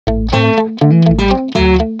I'm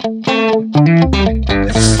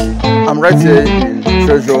right here in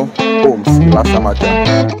Treasure Homes,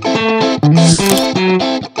 Ilasamaja.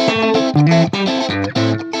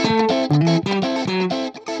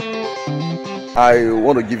 I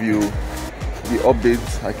want to give you the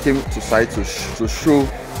updates. I came to site to show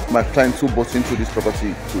my client who bought into this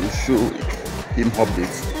property, to show him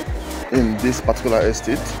updates in this particular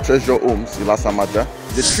estate, Treasure Homes, Ilasamaja.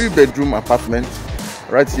 The 3-bedroom apartment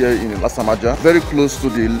right here in Ilasamaja, very close to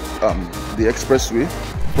the expressway.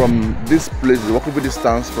 From this place, the walkable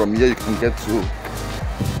distance from here, you can get to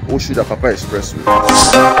Ojuelegba Expressway.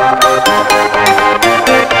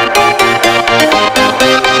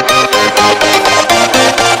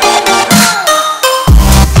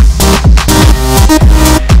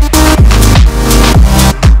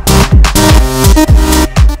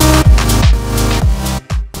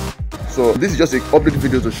 So this is just an update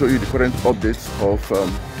video to show you the current updates of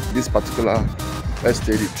this particular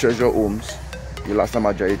estate, the Treasure Homes,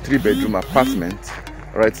 Ilasamaja, a 3-bedroom apartment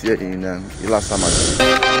right here in Ilasamaja.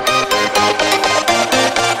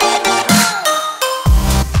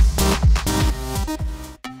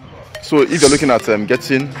 So if you're looking at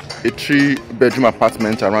getting a 3-bedroom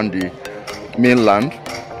apartment around the mainland,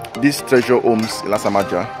 this Treasure Homes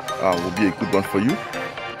Ilasamaja will be a good one for you.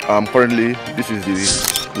 Currently, this is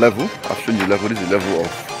the level. I've shown you the level. This is the level of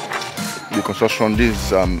the construction. This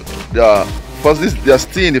they are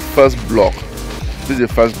still in the first block. This is the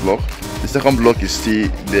first block. The second block is still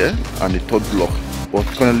there, and the third block. But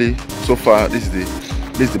currently, so far, this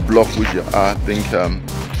is the block which you are. I think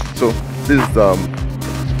so. This is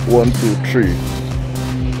 1, 2, 3.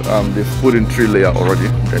 They've put in 3 layers already,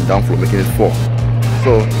 and down floor making it 4.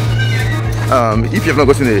 So if you have not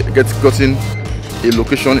gotten a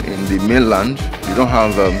location in the mainland, you don't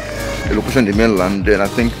have a location in the mainland, then I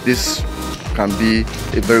think this can be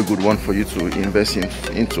a very good one for you to invest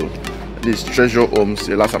into. This Treasure Homes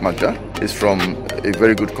Ilasamaja is from a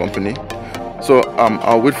very good company. So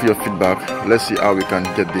I'll wait for your feedback. Let's see how we can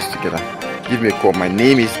get this together. Give me a call. My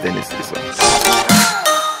name is Dennis.